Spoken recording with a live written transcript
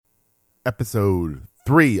episode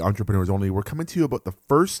 3, Entrepreneurs Only. We're coming to you about the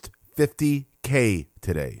first 50K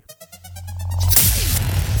today.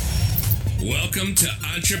 Welcome to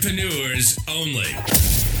Entrepreneurs Only.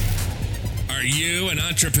 Are you an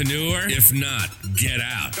entrepreneur? If not, get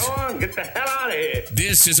out. Go on, get the hell out of here.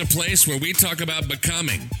 This is a place where we talk about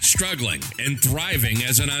becoming, struggling, and thriving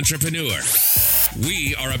as an entrepreneur.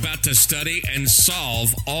 We are about to study and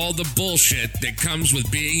solve all the bullshit that comes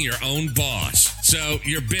with being your own boss. So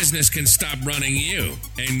your business can stop running you,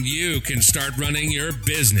 and you can start running your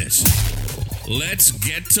business. Let's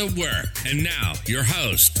get to work. And now, your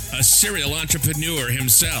host, a serial entrepreneur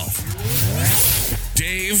himself,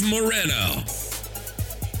 Dave Moreno.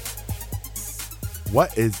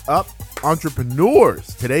 What is up,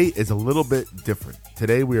 entrepreneurs? Today is a little bit different.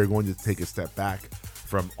 Today we are going to take a step back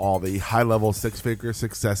from all the high-level six-figure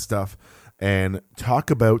success stuff and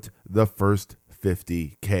talk about the first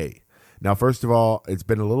 50K. Now, first of all, it's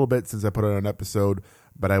been a little bit since I put out an episode,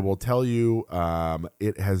 but I will tell you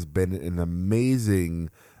it has been an amazing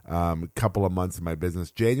couple of months in my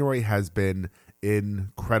business. January has been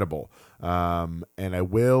incredible, and I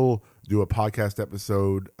will do a podcast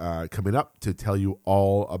episode coming up to tell you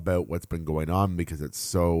all about what's been going on because it's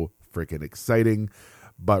so freaking exciting.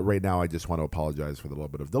 But right now, I just want to apologize for the little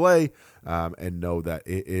bit of delay and know that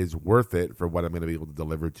it is worth it for what I'm going to be able to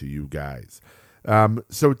deliver to you guys.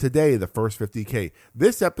 So today, the first 50K.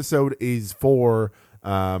 This episode is for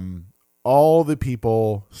all the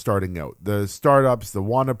people starting out, the startups, the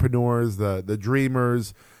wannapreneurs, the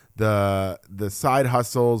dreamers, the side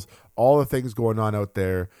hustles, all the things going on out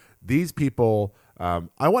there. These people,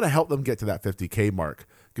 I want to help them get to that 50K mark.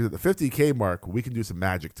 Because at the 50K mark, we can do some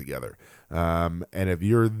magic together. And if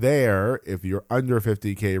you're there, if you're under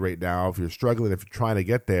 50K right now, if you're struggling, if you're trying to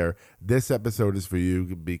get there, this episode is for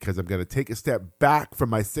you because I'm going to take a step back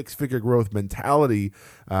from my six-figure growth mentality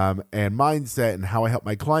and mindset and how I help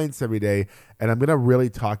my clients every day. And I'm going to really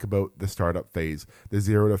talk about the startup phase, the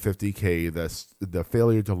 0 to 50K, the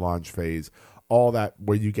failure to launch phase, all that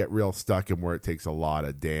where you get real stuck and where it takes a lot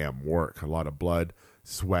of damn work, a lot of blood,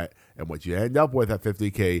 sweat, and what you end up with at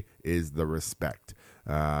 50K is the respect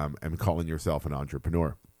and calling yourself an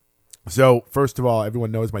entrepreneur. So first of all,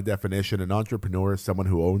 everyone knows my definition. An entrepreneur is someone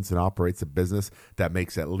who owns and operates a business that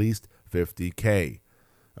makes at least 50K.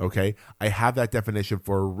 Okay, I have that definition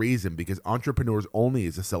for a reason because Entrepreneurs Only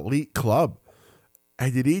is this elite club,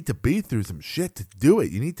 and you need to be through some shit to do it.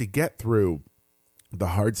 You need to get through the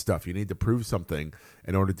hard stuff. You need to prove something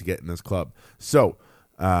in order to get in this club. So,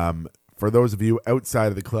 for those of you outside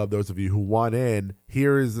of the club, those of you who want in,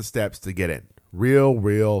 here is the steps to get in.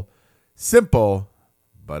 Real simple,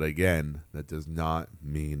 but again, that does not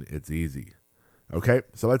mean it's easy. Okay,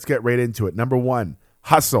 so let's get right into it. Number 1,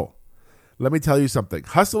 hustle. Let me tell you something.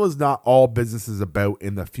 Hustle is not all business is about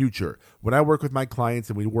in the future. When I work with my clients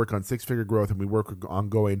and we work on six-figure growth and we work on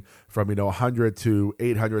going from 100 to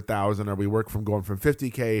 800,000, or we work from going from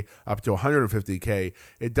 50K up to 150K,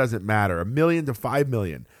 it doesn't matter. $1 million to $5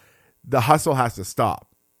 million. The hustle has to stop.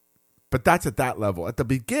 But that's at that level. At the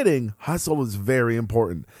beginning, hustle is very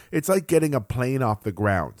important. It's like getting a plane off the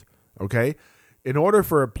ground, okay? In order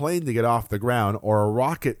for a plane to get off the ground or a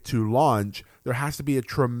rocket to launch, there has to be a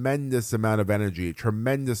tremendous amount of energy, a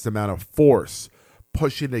tremendous amount of force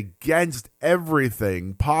pushing against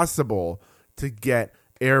everything possible to get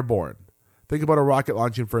airborne. Think about a rocket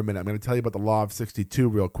launching for a minute. I'm going to tell you about the law of 62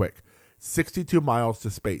 real quick. 62 miles to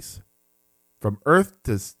space. From Earth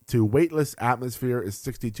to weightless atmosphere is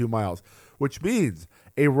 62 miles, which means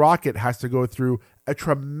a rocket has to go through a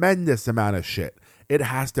tremendous amount of shit. It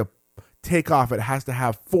has to take off. It has to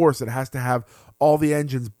have force. It has to have all the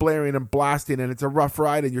engines blaring and blasting, and it's a rough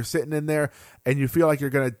ride, and you're sitting in there, and you feel like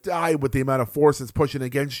you're going to die with the amount of force that's pushing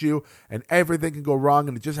against you, and everything can go wrong,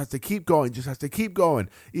 and it just has to keep going,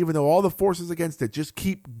 even though all the force is against it, just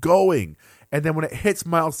keep going. And then when it hits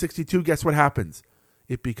mile 62, guess what happens?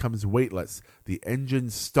 It becomes weightless. The engine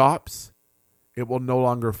stops. It will no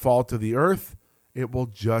longer fall to the earth. It will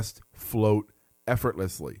just float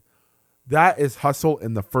effortlessly. That is hustle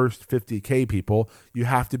in the first 50K, people. You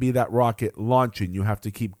have to be that rocket launching. You have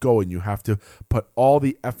to keep going. You have to put all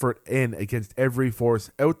the effort in against every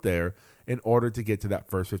force out there in order to get to that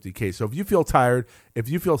first 50K. So if you feel tired, if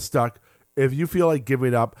you feel stuck, if you feel like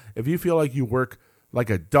giving up, if you feel like you work like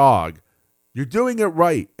a dog, you're doing it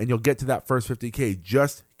right, and you'll get to that first 50K.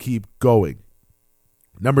 Just keep going.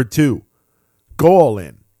 Number 2, go all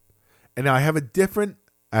in. And now I have a different,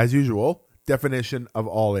 as usual, definition of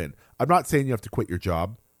all in. I'm not saying you have to quit your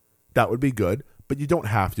job. That would be good, but you don't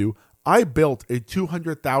have to. I built a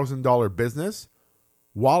 $200,000 business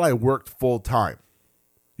while I worked full time.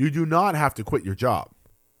 You do not have to quit your job.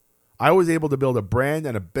 I was able to build a brand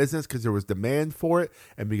and a business because there was demand for it,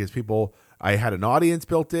 and because I had an audience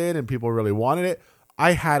built in and people really wanted it.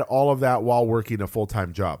 I had all of that while working a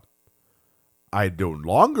full-time job. I no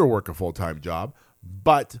longer work a full-time job,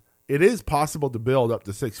 but it is possible to build up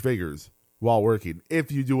to 6 figures while working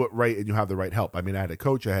if you do it right and you have the right help. I mean, I had a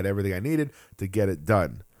coach, I had everything I needed to get it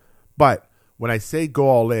done. But when I say go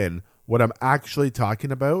all in, what I'm actually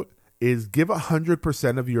talking about is give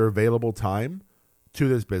 100% of your available time to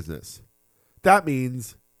this business. That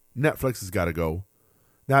means Netflix has got to go.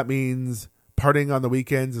 That means partying on the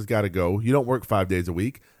weekends has got to go. You don't work 5 days a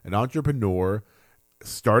week. An entrepreneur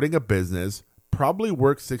starting a business probably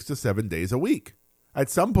works 6 to 7 days a week. At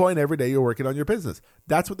some point every day you're working on your business.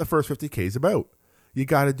 That's what the first 50K is about. You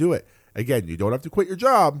got to do it. Again, you don't have to quit your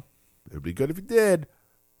job. It would be good if you did.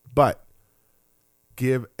 But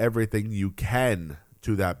give everything you can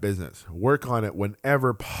to that business. Work on it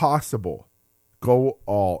whenever possible. Go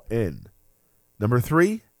all in. Number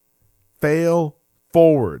 3, fail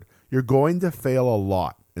forward. You're going to fail a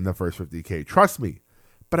lot in the first 50K. Trust me.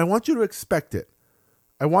 But I want you to expect it.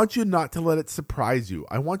 I want you not to let it surprise you.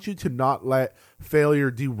 I want you to not let failure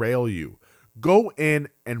derail you. Go in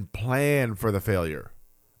and plan for the failure.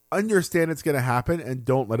 Understand it's going to happen and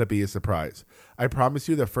don't let it be a surprise. I promise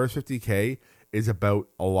you the first 50K is about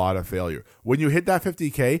a lot of failure. When you hit that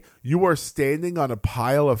 50K, you are standing on a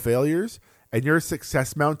pile of failures, and your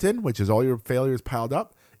success mountain, which is all your failures piled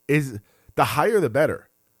up, is the higher the better.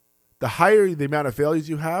 The higher the amount of failures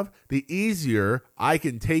you have, the easier I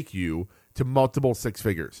can take you to multiple 6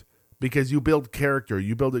 figures, because you build character,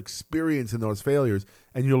 you build experience in those failures,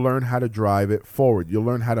 and you learn how to drive it forward. You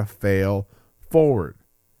learn how to fail forward.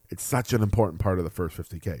 It's such an important part of the first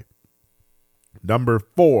 50K. Number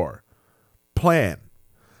 4, plan.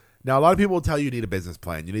 Now, a lot of people will tell you need a business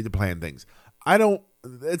plan. You need to plan things.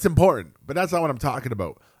 It's important, but that's not what I'm talking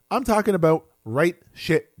about. I'm talking about write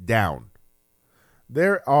shit down.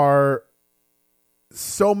 There are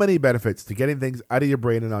so many benefits to getting things out of your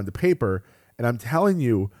brain and onto paper. And I'm telling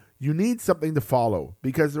you, you need something to follow,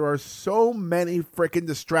 because there are so many freaking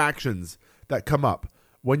distractions that come up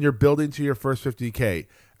when you're building to your first 50K.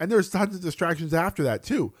 And there's tons of distractions after that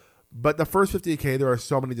too. But the first 50K, there are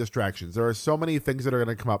so many distractions. There are so many things that are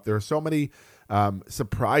going to come up. There are so many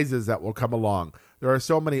surprises that will come along. There are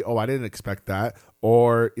so many, I didn't expect that.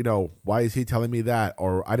 Or, why is he telling me that?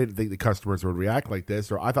 Or I didn't think the customers would react like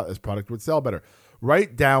this. Or I thought this product would sell better.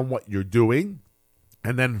 Write down what you're doing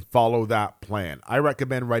and then follow that plan. I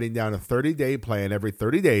recommend writing down a 30-day plan every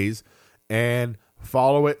 30 days and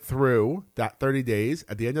follow it through that 30 days.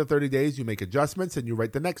 At the end of 30 days, you make adjustments and you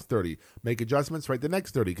write the next 30. Make adjustments, write the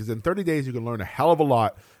next 30. Because in 30 days, you can learn a hell of a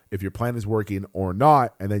lot if your plan is working or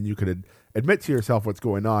not. And then you can admit to yourself what's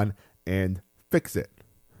going on and fix it.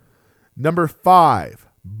 Number 5,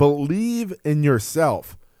 believe in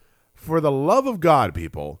yourself. For the love of God,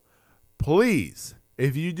 people, please,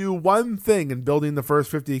 if you do one thing in building the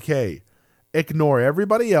first 50K, ignore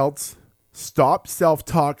everybody else. Stop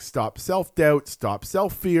self-talk, stop self-doubt, stop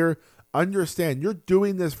self-fear. Understand you're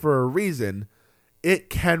doing this for a reason. It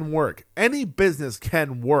can work. Any business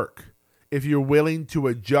can work if you're willing to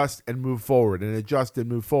adjust and move forward and adjust and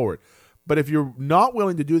move forward. But if you're not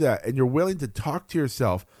willing to do that and you're willing to talk to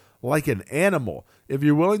yourself like an animal, if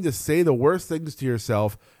you're willing to say the worst things to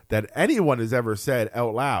yourself that anyone has ever said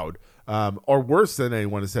out loud, or worse than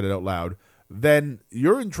anyone has said it out loud, then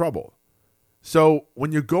you're in trouble. So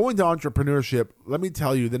when you're going to entrepreneurship, let me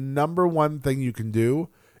tell you, the number one thing you can do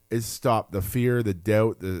is stop the fear, the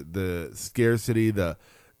doubt, the scarcity, the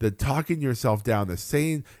talking yourself down, the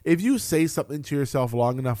saying. If you say something to yourself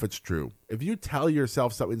long enough, it's true. If you tell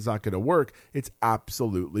yourself something's not going to work, it's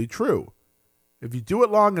absolutely true. If you do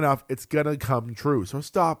it long enough, it's going to come true. So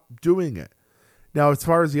stop doing it. Now, as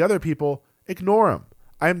far as the other people, ignore them.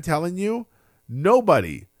 I'm telling you,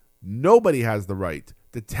 nobody has the right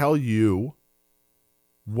to tell you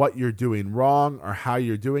what you're doing wrong or how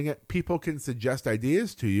you're doing it. People can suggest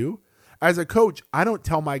ideas to you. As a coach, I don't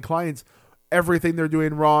tell my clients everything they're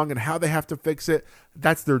doing wrong and how they have to fix it.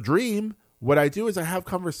 That's their dream. What I do is I have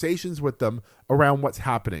conversations with them around what's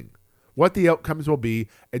happening, what the outcomes will be,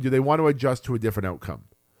 and do they want to adjust to a different outcome,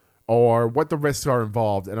 or what the risks are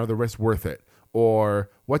involved and are the risks worth it,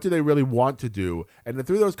 or what do they really want to do. And then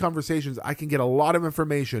through those conversations, I can get a lot of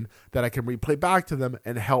information that I can replay back to them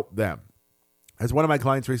and help them. As one of my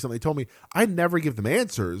clients recently told me, I never give them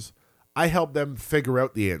answers. I help them figure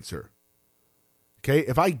out the answer. Okay,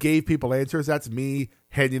 if I gave people answers, that's me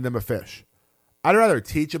handing them a fish. I'd rather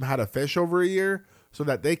teach them how to fish over a year so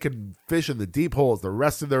that they can fish in the deep holes the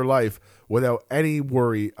rest of their life without any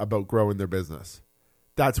worry about growing their business.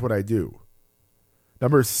 That's what I do.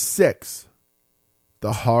 Number 6,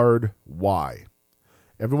 the hard why.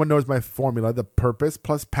 Everyone knows my formula, the purpose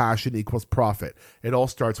plus passion equals profit. It all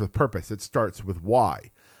starts with purpose. It starts with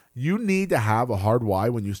why. You need to have a hard why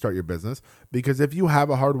when you start your business, because if you have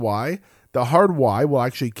a hard why, the hard why will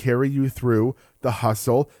actually carry you through the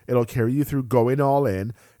hustle. It'll carry you through going all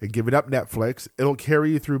in and giving up Netflix. It'll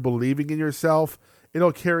carry you through believing in yourself.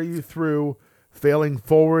 It'll carry you through failing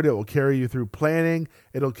forward. It will carry you through planning.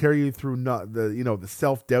 It'll carry you through the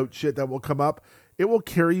self-doubt shit that will come up. It will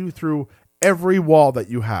carry you through every wall that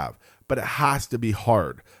you have, but it has to be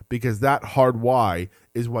hard, because that hard why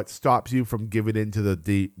is what stops you from giving into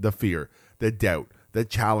the fear, the doubt, the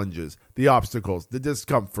challenges, the obstacles, the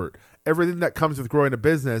discomfort, everything that comes with growing a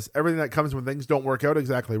business, everything that comes when things don't work out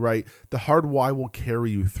exactly right. The hard why will carry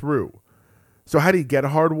you through. So how do you get a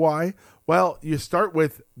hard why? Well, you start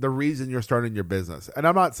with the reason you're starting your business. And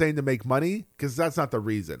I'm not saying to make money, because that's not the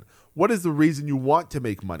reason. What is the reason you want to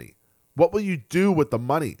make money? What will you do with the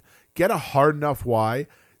money? Get a hard enough why.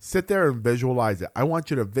 Sit there and visualize it. I want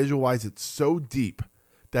you to visualize it so deep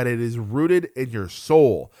that it is rooted in your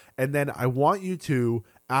soul. And then I want you to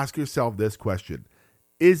ask yourself this question.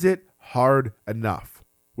 Is it hard enough?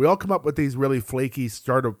 We all come up with these really flaky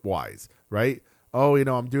startup whys, right? Oh,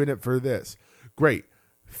 I'm doing it for this. Great.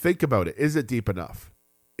 Think about it. Is it deep enough?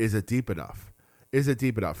 Is it deep enough? Is it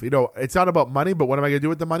deep enough? It's not about money, but what am I going to do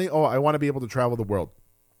with the money? Oh, I want to be able to travel the world.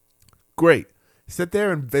 Great. Sit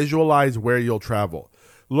there and visualize where you'll travel.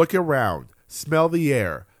 Look around. Smell the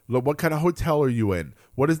air. Look, what kind of hotel are you in?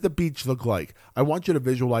 What does the beach look like? I want you to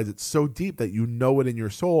visualize it so deep that you know it in your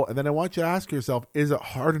soul. And then I want you to ask yourself, is it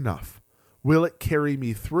hard enough? Will it carry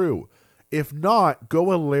me through? If not,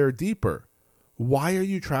 go a layer deeper. Why are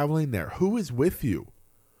you traveling there? Who is with you?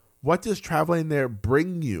 What does traveling there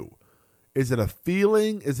bring you? Is it a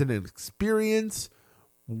feeling? Is it an experience?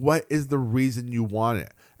 What is the reason you want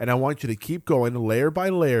it? And I want you to keep going layer by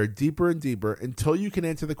layer, deeper and deeper, until you can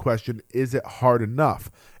answer the question, is it hard enough?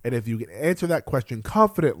 And if you can answer that question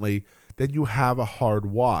confidently, then you have a hard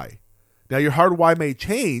why. Now, your hard why may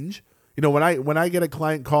change. When I get a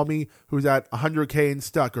client call me who's at 100K and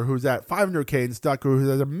stuck, or who's at 500K and stuck, or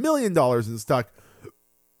who's at $1 million and stuck,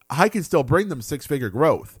 I can still bring them 6-figure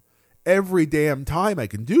growth. Every damn time I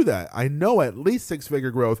can do that. I know at least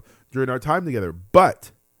 6-figure growth during our time together.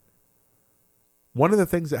 But one of the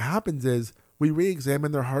things that happens is we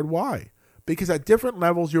re-examine their hard why, because at different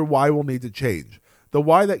levels, your why will need to change. The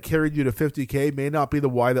why that carried you to 50K may not be the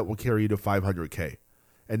why that will carry you to 500K,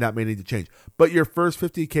 and that may need to change. But your first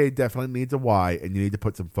 50K definitely needs a why, and you need to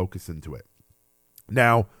put some focus into it.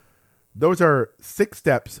 Now, those are 6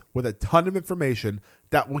 steps with a ton of information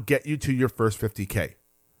that will get you to your first 50K.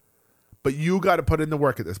 But you got to put in the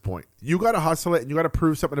work at this point. You got to hustle it, and you got to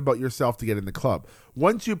prove something about yourself to get in the club.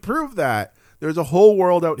 Once you prove that, there's a whole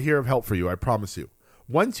world out here of help for you, I promise you.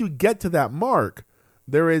 Once you get to that mark,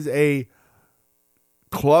 there is a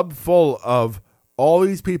club full of all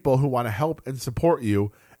these people who want to help and support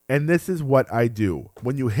you, and this is what I do.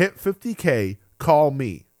 When you hit 50K, call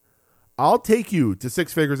me. I'll take you to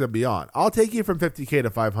 6 figures and beyond. I'll take you from 50K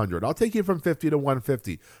to 500. I'll take you from 50 to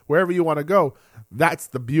 150. Wherever you want to go, that's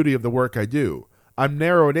the beauty of the work I do. I'm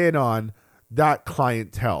narrowed in on that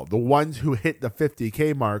clientele, the ones who hit the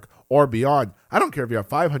 50K mark or beyond. I don't care if you have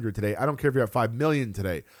 500 today. I don't care if you have 5 million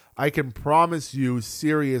today. I can promise you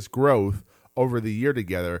serious growth over the year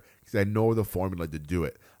together because I know the formula to do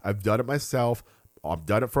it. I've done it myself. I've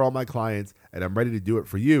done it for all my clients, and I'm ready to do it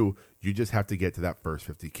for you. You just have to get to that first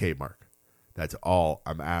 50K mark. That's all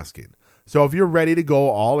I'm asking. So if you're ready to go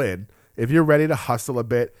all in, if you're ready to hustle a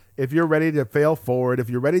bit, if you're ready to fail forward, if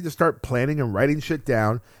you're ready to start planning and writing shit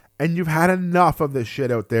down, and you've had enough of this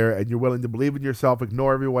shit out there, and you're willing to believe in yourself,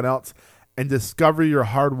 ignore everyone else, and discover your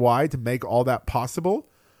hard why to make all that possible,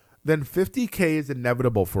 then 50K is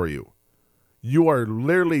inevitable for you. You are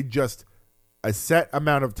literally just a set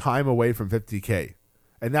amount of time away from 50K.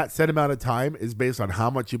 And that set amount of time is based on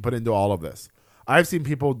how much you put into all of this. I've seen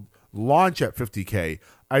people launch at 50K.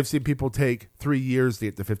 I've seen people take 3 years to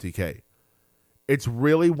get to 50K. It's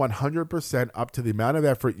really 100% up to the amount of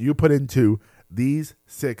effort you put into these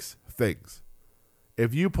 6 things.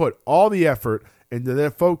 If you put all the effort into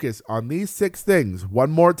the focus on these 6 things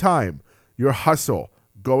one more time, your hustle,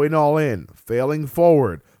 going all in, failing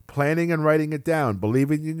forward, planning and writing it down,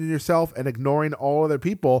 believing in yourself and ignoring all other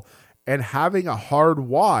people, and having a hard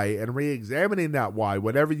why and re-examining that why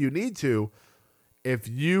whenever you need to, if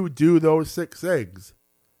you do those 6 things,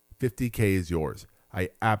 50K is yours. I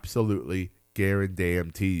absolutely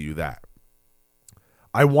guarantee you that.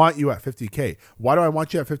 I want you at 50K. Why do I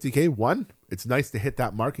want you at 50K? 1, it's nice to hit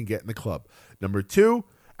that mark and get in the club. Number 2,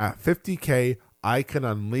 at 50K, I can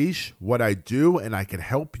unleash what I do, and I can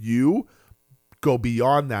help you go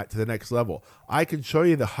beyond that to the next level. I can show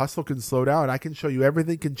you the hustle can slow down. I can show you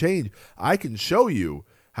everything can change. I can show you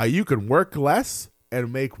how you can work less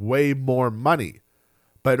and make way more money.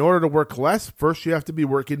 But in order to work less, first you have to be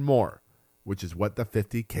working more, which is what the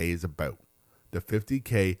 50K is about. The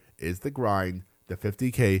 50K is the grind. The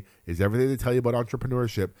 50K is everything they tell you about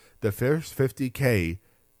entrepreneurship. The first 50K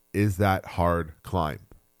is that hard climb.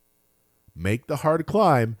 Make the hard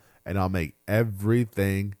climb, and I'll make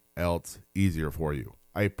everything else easier for you.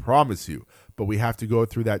 I promise you. But we have to go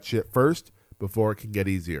through that shit first before it can get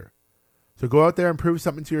easier. So go out there and prove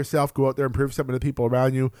something to yourself. Go out there and prove something to the people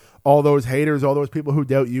around you. All those haters, all those people who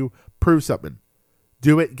doubt you, prove something.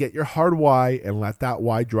 Do it. Get your hard why and let that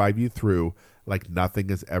why drive you through like nothing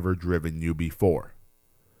has ever driven you before.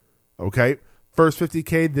 Okay? First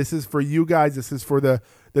 50K, this is for you guys. This is for the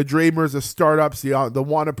dreamers, the startups, the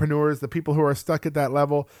entrepreneurs, the people who are stuck at that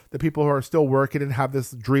level, the people who are still working and have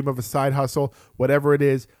this dream of a side hustle, whatever it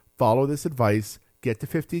is. Follow this advice, get to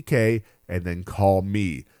 50K, and then call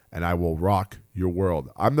me, and I will rock your world.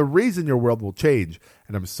 I'm the reason your world will change,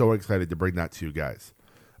 and I'm so excited to bring that to you guys.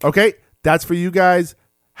 Okay, that's for you guys.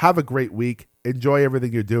 Have a great week. Enjoy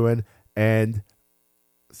everything you're doing, and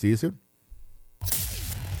see you soon.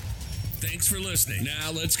 Thanks for listening.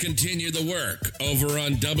 Now let's continue the work over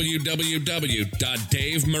on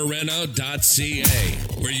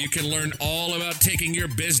www.davemoreno.ca, where you can learn all about taking your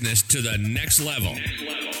business to the next level.